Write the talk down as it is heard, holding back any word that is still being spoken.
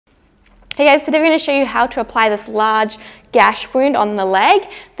Hey guys, today we're going to show you how to apply this large gash wound on the leg.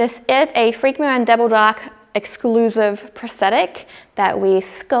 This is a Freakmo and Dabbledark exclusive prosthetic that we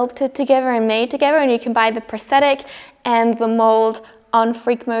sculpted together and made together, and you can buy the prosthetic and the mold on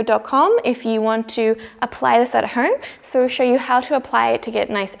freakmo.com if you want to apply this at home. So we'll show you how to apply it to get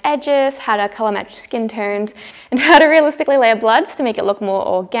nice edges, how to color match skin tones, and how to realistically layer bloods to make it look more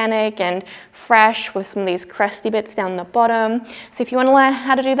organic and fresh with some of these crusty bits down the bottom. So if you want to learn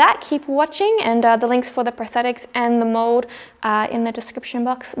how to do that, keep watching, and the links for the prosthetics and the mold are in the description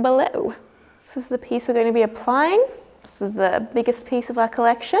box below. So this is the piece we're going to be applying. This is the biggest piece of our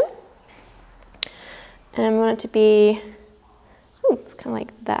collection. And we want it to be, it's kind of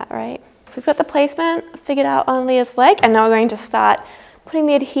like that, right? So we've got the placement figured out on Leah's leg, and now we're going to start putting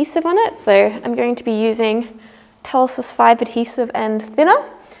the adhesive on it. So I'm going to be using Telesis 5 adhesive and thinner,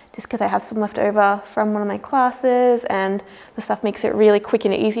 just because I have some left over from one of my classes, and the stuff makes it really quick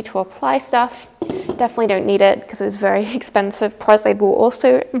and easy to apply stuff. Definitely don't need it because it is very expensive. Prosaide will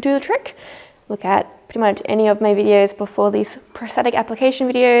also do the trick. Look at pretty much any of my videos before these prosthetic application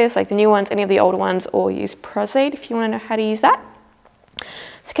videos, like the new ones, any of the older ones, or use Prosaide if you want to know how to use that.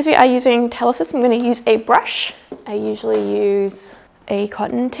 So because we are using Telesis, I'm going to use a brush. I usually use a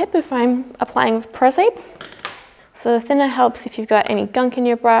cotton tip if I'm applying with Prosaide. So the thinner helps if you've got any gunk in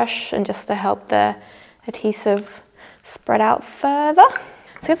your brush, and just to help the adhesive spread out further.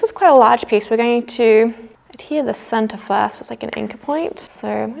 So this is quite a large piece. We're going to adhere the center first, it's like an anchor point. So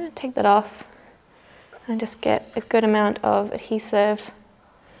I'm going to take that off and just get a good amount of adhesive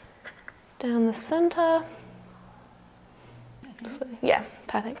down the center. So, yeah,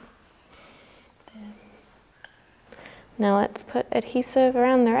 perfect. Now let's put adhesive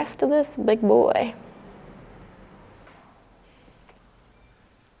around the rest of this big boy.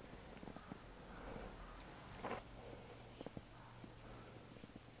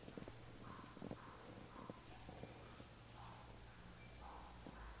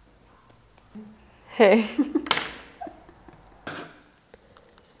 Hey.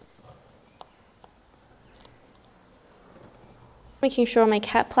 Making sure my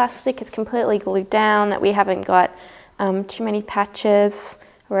cat plastic is completely glued down, that we haven't got too many patches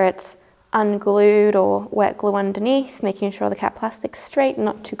where it's unglued or wet glue underneath, making sure the cat plastic's straight and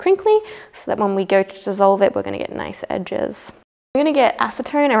not too crinkly, so that when we go to dissolve it, we're going to get nice edges. I'm going to get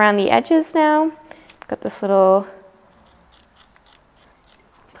acetone around the edges now. I've got this little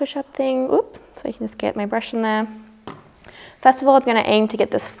push-up thing, so I can just get my brush in there. First of all, I'm going to aim to get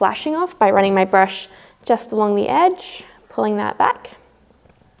this flashing off by running my brush just along the edge, pulling that back.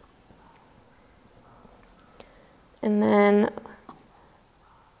 And then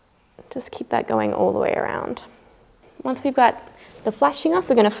just keep that going all the way around. Once we've got the flashing off,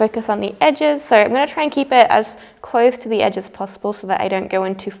 we're going to focus on the edges. So I'm going to try and keep it as close to the edge as possible so that I don't go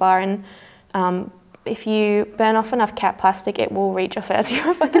in too far. And if you burn off enough cat plastic, it will reach us as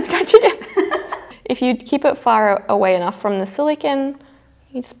you're fucking scratching it. If you keep it far away enough from the silicone,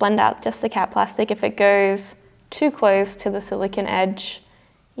 you just blend out just the cat plastic. If it goes too close to the silicone edge,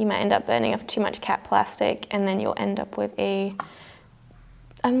 you might end up burning off too much cat plastic, and then you'll end up with a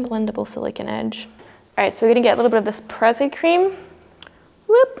unblendable silicone edge. All right, so we're gonna get a little bit of this Prosaide Cream.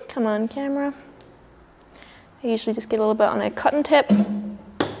 Whoop, come on camera. I usually just get a little bit on a cotton tip.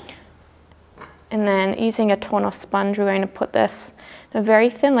 And then using a torn-off sponge, we're going to put this in a very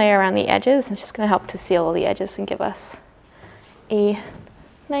thin layer around the edges. It's just gonna help to seal all the edges and give us a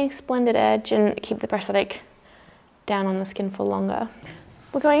nice blended edge and keep the prosthetic down on the skin for longer.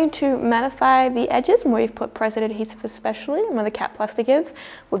 We're going to mattify the edges where we've put Prosaide adhesive especially, and where the cat plastic is,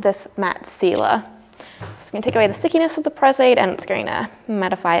 with this matte sealer. It's going to take away the stickiness of the Prosaide, and it's going to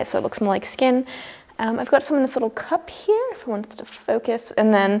mattify it so it looks more like skin. I've got some in this little cup here if I want it to focus,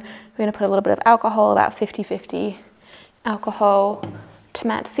 and then we're going to put a little bit of alcohol, about 50-50 alcohol to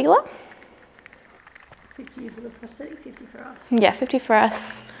matte sealer. 50 for the prosthetic, 50 for us. Yeah, 50 for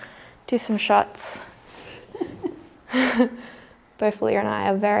us. Do some shots. Both Leah and I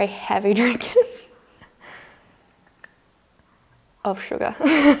are very heavy drinkers of sugar.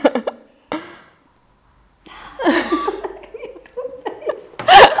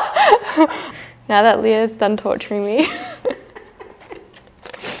 Now that Leah's done torturing me.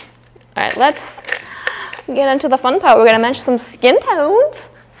 Alright, let's get into the fun part. We're going to match some skin tones.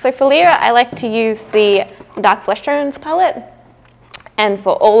 So for Leah, I like to use the Dark Fleshtones palette. And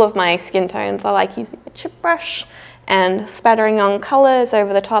for all of my skin tones, I like using the chip brush and spattering on colors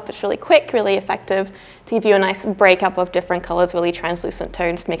over the top. It's really quick, really effective to give you a nice breakup of different colors, really translucent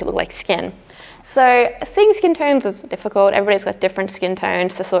tones to make it look like skin. So seeing skin tones is difficult. Everybody's got different skin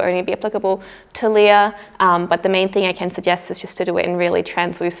tones. This will only be applicable to Leah, but the main thing I can suggest is just to do it in really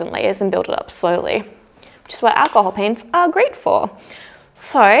translucent layers and build it up slowly, which is what alcohol paints are great for.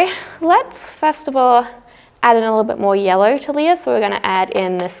 So let's first of all add in a little bit more yellow to Leah. So we're going to add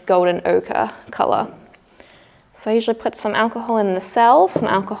in this golden ochre color. So I usually put some alcohol in the cell, some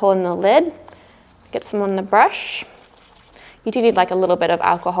alcohol in the lid, get some on the brush. You do need like a little bit of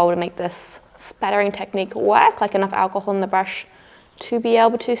alcohol to make this spattering technique work, like enough alcohol in the brush to be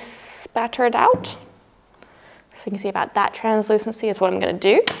able to spatter it out. So you can see about that translucency is what I'm going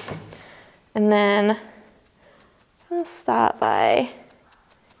to do. And then I'll start by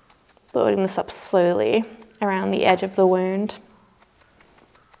building this up slowly around the edge of the wound.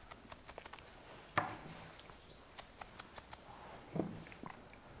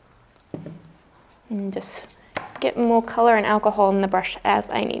 And just get more color and alcohol in the brush as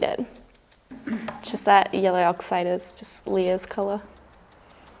I need it. Just that yellow oxide is just Leah's color.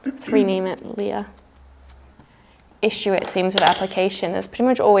 Let's rename it Leah. Issue it seems with application is pretty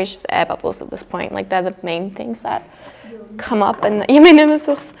much always just air bubbles at this point. Like they're the main things that come up in your main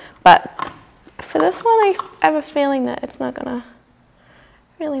nemesis. But for this one, I have a feeling that it's not gonna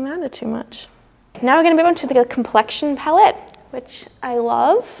really matter too much. Now we're gonna move on to the Complexion palette, which I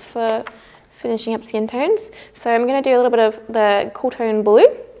love for finishing up skin tones. So I'm gonna do a little bit of the Cool Tone Blue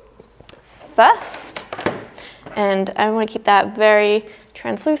first, and I want to keep that very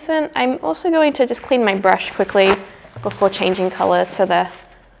translucent. I'm also going to just clean my brush quickly before changing colors so the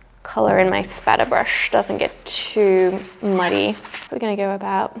color in my spatter brush doesn't get too muddy. We're going to go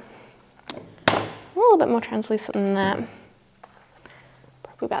about a little bit more translucent than that,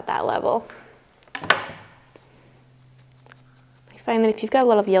 probably about that level. I find that if you've got a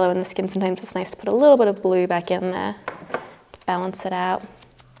lot of yellow in the skin, sometimes it's nice to put a little bit of blue back in there to balance it out.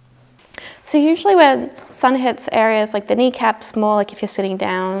 So usually when sun hits areas like the kneecaps, more like if you're sitting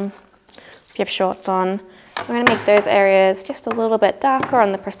down, if you have shorts on, we're going to make those areas just a little bit darker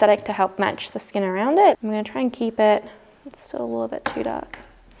on the prosthetic to help match the skin around it. I'm going to try and keep it, it's still a little bit too dark,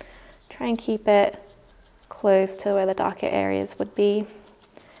 try and keep it close to where the darker areas would be.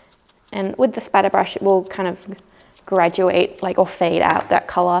 And with the spatter brush, it will kind of graduate like or fade out that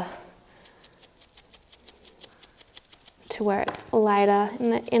color to where it's lighter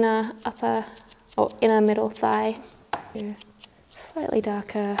in the inner upper or inner middle thigh. Slightly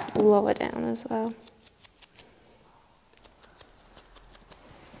darker lower down as well.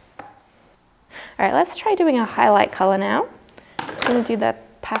 All right, let's try doing a highlight color now. I'm going to do the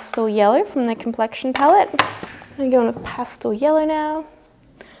pastel yellow from the Complexion palette. I'm going to go in with pastel yellow now.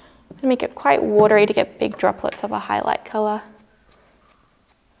 I'm going to make it quite watery to get big droplets of a highlight color.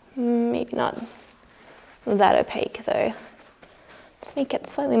 Maybe not that opaque though. Let's make it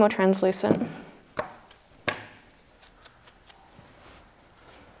slightly more translucent.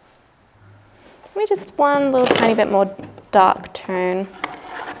 Maybe just one little tiny bit more dark tone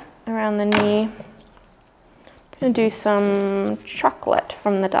around the knee. I'm going to do some chocolate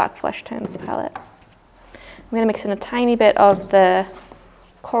from the Dark Fleshtones palette. I'm going to mix in a tiny bit of the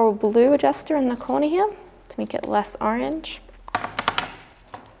coral blue adjuster in the corner here to make it less orange.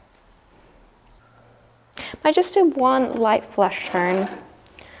 I just do one light flesh tone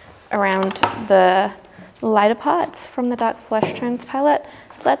around the lighter parts from the Dark Fleshtones palette.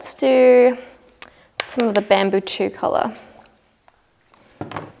 Let's do some of the Bamboo 2 color.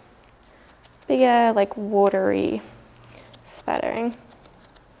 Bigger, like watery spattering.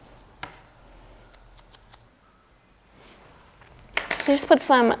 So just put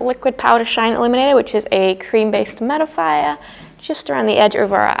some liquid powder shine Eliminator, which is a cream-based mattifier, just around the edge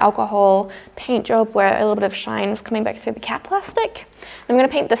over our alcohol paint job where a little bit of shine was coming back through the cap plastic. I'm going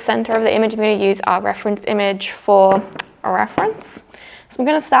to paint the center of the image. I'm going to use our reference image for a reference. So I'm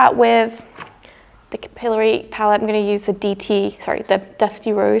going to start with the capillary palette. I'm going to use the the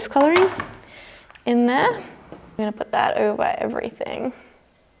Dusty Rose coloring in there. I'm going to put that over everything.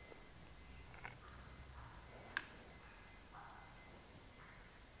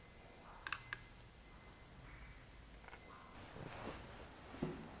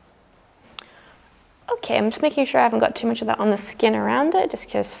 Okay, I'm just making sure I haven't got too much of that on the skin around it, just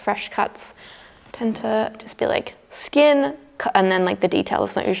because fresh cuts tend to just be like skin, and then like the detail,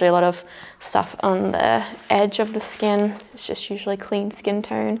 there's not usually a lot of stuff on the edge of the skin. It's just usually clean skin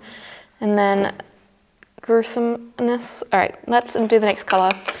tone. And then gruesomeness. All right, let's do the next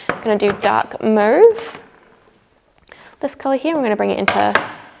color. I'm gonna do dark mauve. This color here, we're gonna bring it into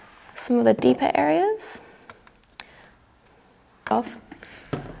some of the deeper areas. off.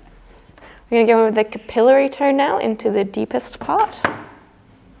 We're going to go with the capillary tone now into the deepest part.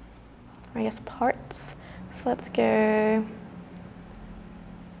 I guess parts. So let's go.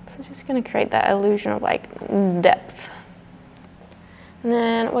 So it's just going to create that illusion of like depth. And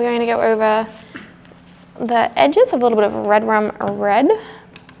then we're going to go over the edges of a little bit of red rum red.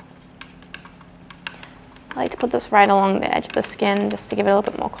 I like to put this right along the edge of the skin just to give it a little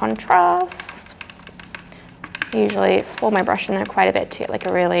bit more contrast. I usually swirl my brush in there quite a bit to get like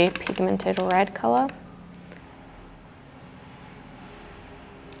a really pigmented red color.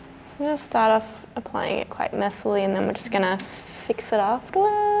 So I'm going to start off applying it quite messily, and then we're just going to fix it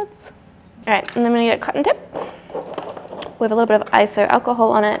afterwards. All right, and then I'm going to get a cotton tip with a little bit of iso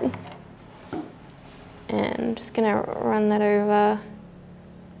alcohol on it. And I'm just going to run that over,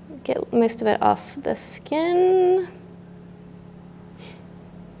 get most of it off the skin.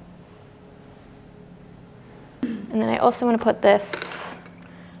 And then I also want to put this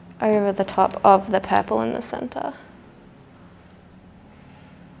over the top of the purple in the center.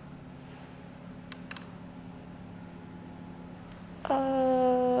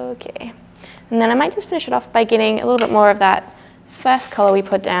 Okay. And then I might just finish it off by getting a little bit more of that first color we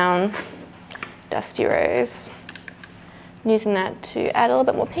put down, Dusty Rose. And using that to add a little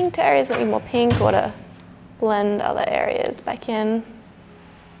bit more pink to areas that need more pink, or to blend other areas back in.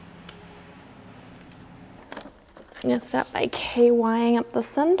 I'm going to start by KYing up the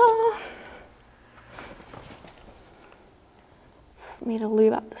center. Just need to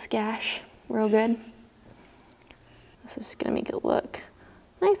lube up this gash real good. This is going to make it look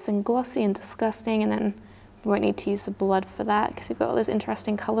nice and glossy and disgusting, and then we won't need to use the blood for that because we've got all those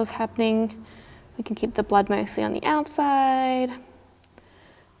interesting colors happening. We can keep the blood mostly on the outside.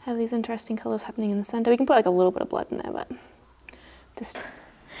 Have these interesting colors happening in the center. We can put like a little bit of blood in there, but just...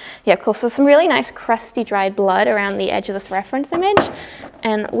 Yeah, of course, there's some really nice crusty dried blood around the edge of this reference image,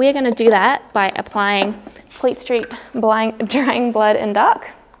 and we're going to do that by applying Fleet Street Drying Blood in Dark.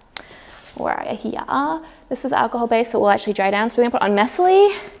 Where are you? Here. This is alcohol based, so it will actually dry down. So we're going to put it on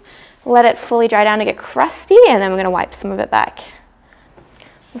messily, let it fully dry down to get crusty, and then we're going to wipe some of it back.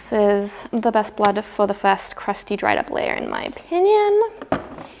 This is the best blood for the first crusty dried up layer in my opinion.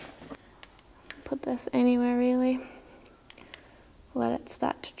 Put this anywhere really. Let it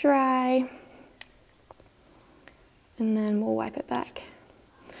start to dry, and then we'll wipe it back.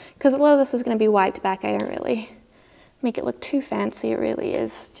 Because a lot of this is going to be wiped back, I don't really make it look too fancy. It really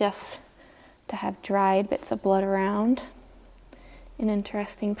is just to have dried bits of blood around in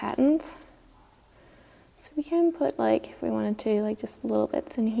interesting patterns. So we can put, like, if we wanted to, like just little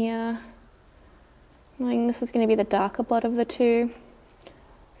bits in here. Knowing this is going to be the darker blood of the two,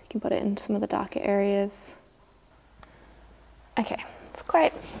 we can put it in some of the darker areas. Okay, it's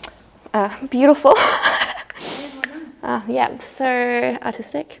quite beautiful. Yeah, so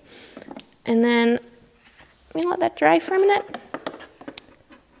artistic. And then I'm gonna let that dry for a minute.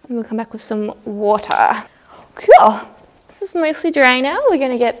 And we'll come back with some water. Cool. This is mostly dry now. We're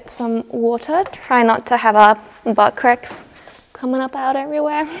gonna get some water. Try not to have our butt cracks coming up out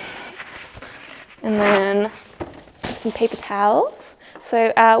everywhere. And then some paper towels.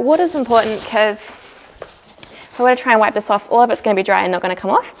 So water's important because if I were to try and wipe this off, all of it's going to be dry and not going to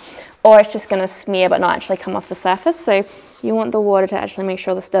come off, or it's just going to smear but not actually come off the surface. So you want the water to actually make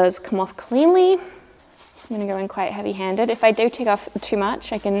sure this does come off cleanly. So I'm going to go in quite heavy-handed. If I do take off too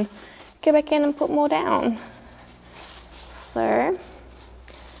much, I can go back in and put more down. So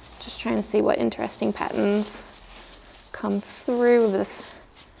just trying to see what interesting patterns come through this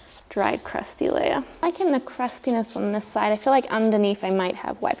dried crusty layer. Liking the crustiness on this side. I feel like underneath I might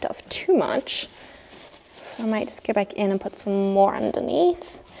have wiped off too much. So I might just go back in and put some more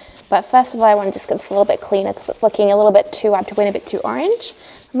underneath. But first of all, I want to just get this a little bit cleaner because it's looking a little bit too wiped away and a bit too orange.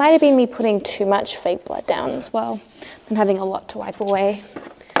 It might have been me putting too much fake blood down as well and having a lot to wipe away.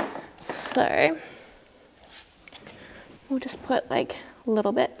 So we'll just put like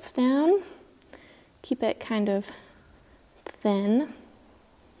little bits down. Keep it kind of thin.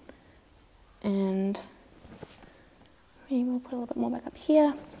 And maybe we'll put a little bit more back up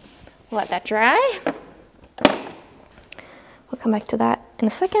here. We'll let that dry. We'll come back to that in a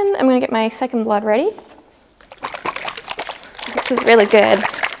second. I'm going to get my second blood ready. This is really good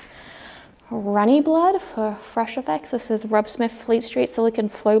runny blood for fresh effects. This is Rob Smith Fleet Street Silicone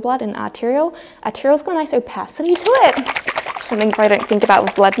Flow Blood in Arterial. Arterial's got a nice opacity to it. Something I don't think about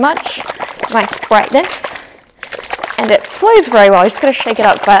with blood much. Nice brightness. And it flows very well. You just got to shake it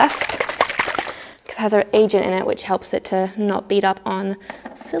up first, because it has an agent in it which helps it to not beat up on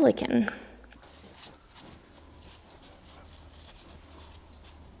silicone.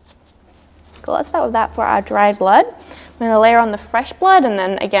 Cool, let's start with that for our dried blood. going to layer on the fresh blood, and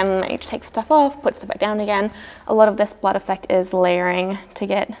then again I need to take stuff off, put stuff back down again. A lot of this blood effect is layering to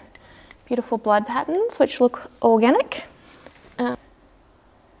get beautiful blood patterns which look organic. So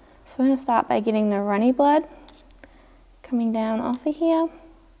we're going to start by getting the runny blood coming down off of here.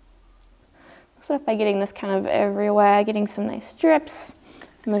 Start off by getting this kind of everywhere, getting some nice drips.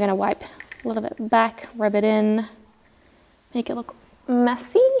 And we're going to wipe a little bit back, rub it in, make it look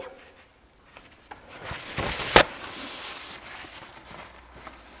messy.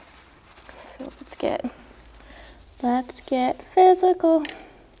 So let's get physical.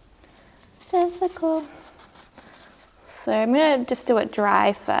 So I'm going to just do it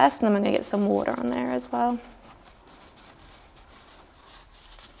dry first, and then I'm going to get some water on there as well.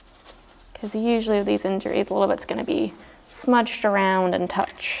 Because usually with these injuries, a little bit's going to be smudged around and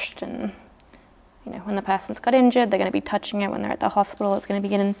touched, and you know, when the person's got injured, they're going to be touching it. When they're at the hospital, it's going to be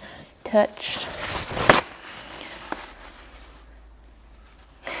getting touched.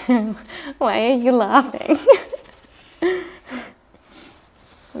 Why are you laughing?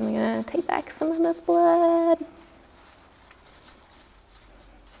 I'm going to take back some of this blood.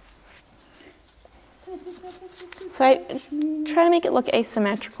 So I try to make it look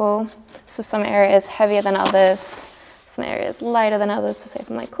asymmetrical. So some areas heavier than others, some areas lighter than others. So say if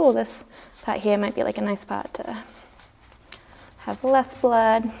I'm like, cool, this part here might be like a nice part to have less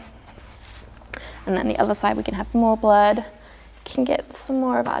blood. And then the other side we can have more blood. Can get some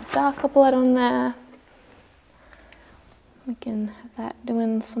more of our darker blood on there. We can have that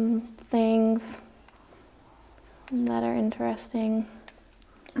doing some things that are interesting.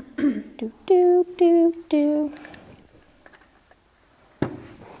 Do, do, do, do.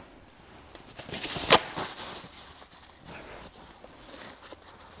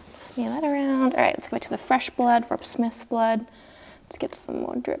 Smear that around. All right, let's go back to the fresh blood, Rob Smith's blood. Let's get some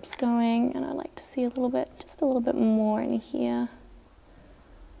more drips going, and I'd like to see a little bit, just a little bit more in here.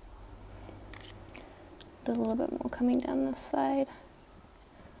 A little bit more coming down this side.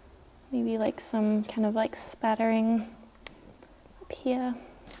 Maybe like some kind of like spattering up here.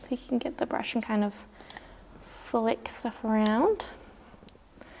 If we can get the brush and kind of flick stuff around.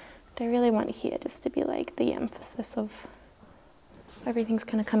 But I really want here just to be like the emphasis of everything's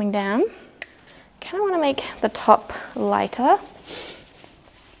kind of coming down. Kind of want to make the top lighter.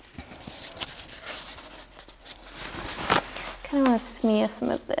 Kind of want to smear some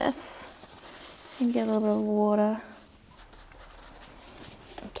of this and get a little bit of water.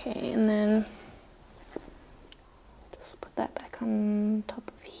 Okay, and then just put that back on top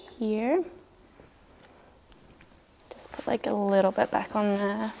of here. Just put like a little bit back on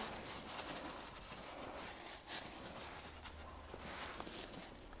there.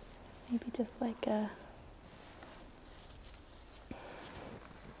 Maybe just like a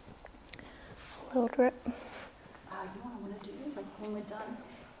little drip. You know what I want to do, like when we're done,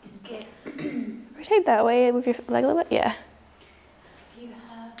 is get... Rotate that way with your leg a little bit, yeah. If you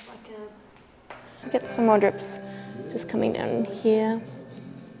have like a... Get some more drips just coming down here.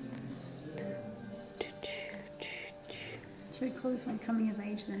 Should we call this one coming of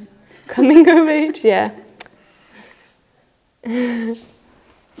age then? Coming of age, yeah.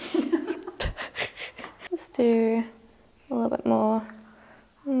 Let's do a little bit more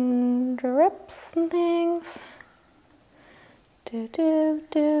drips and things. Do, do,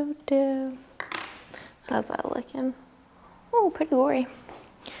 do, do. How's that looking? Oh, pretty gory.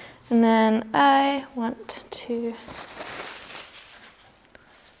 And then I want to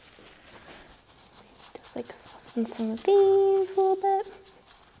just like soften some of these a little bit.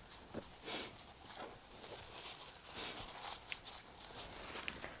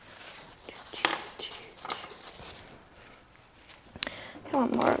 I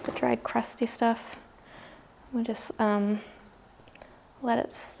want more of the dried crusty stuff. We'll just let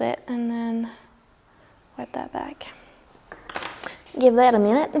it sit and then wipe that back. Give that a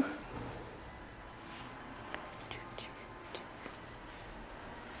minute.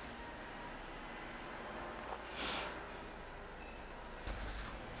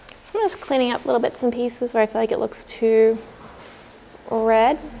 So I'm just cleaning up little bits and pieces where I feel like it looks too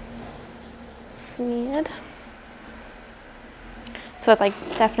red, smeared. So it's like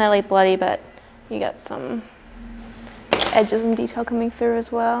definitely bloody, but you got some edges and detail coming through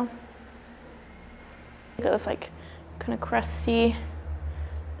as well. Look at this like kind of crusty.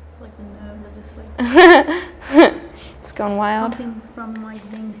 It's like the nerves are just like... It's going wild. Pumping from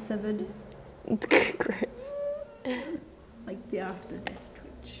like being severed. Gross. Like the after death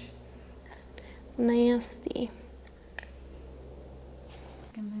twitch. Nasty.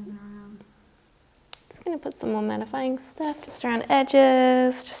 I'm moving around. Just gonna put some more mattifying stuff just around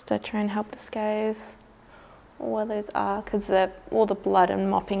edges, just to try and help disguise where those are, because all the blood and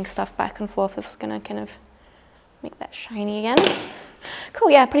mopping stuff back and forth is going to kind of make that shiny again. Cool,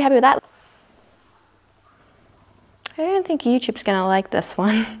 yeah, pretty happy with that. I don't think YouTube's going to like this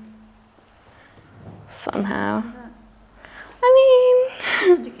one. Somehow. I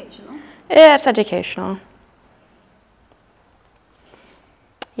mean... It's educational. Yeah, it's educational.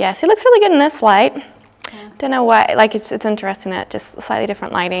 Yeah, so it looks really good in this light. Yeah. Don't know why, like it's interesting that just slightly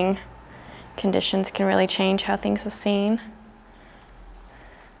different lighting conditions can really change how things are seen.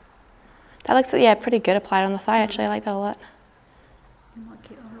 That looks, yeah, pretty good applied on the thigh actually. I like that a lot. I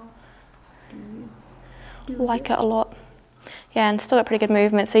like it a lot. Like it a lot. Yeah, and still got pretty good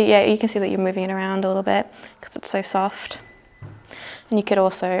movement. So yeah, you can see that you're moving it around a little bit because it's so soft. And you could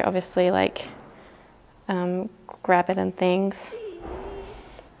also obviously like grab it and things.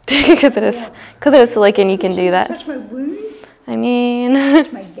 Because it is silicone, you can do that. Touch my wound? I mean...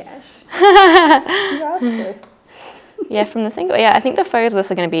 Touch my gash? You asked first. Yeah, from this angle. Yeah, I think the photos of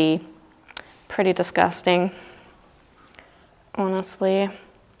this are going to be pretty disgusting. Honestly.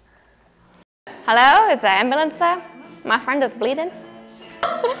 Hello, is the ambulance there? My friend is bleeding.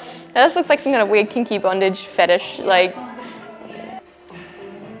 That just looks like some kind of weird kinky bondage fetish, like...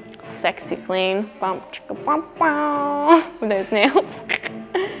 Sexy clean. Bump, chicka, bump, bump, with those nails.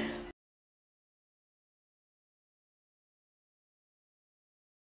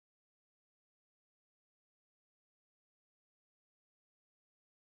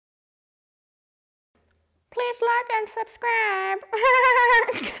 Please like and subscribe.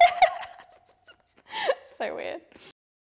 So weird.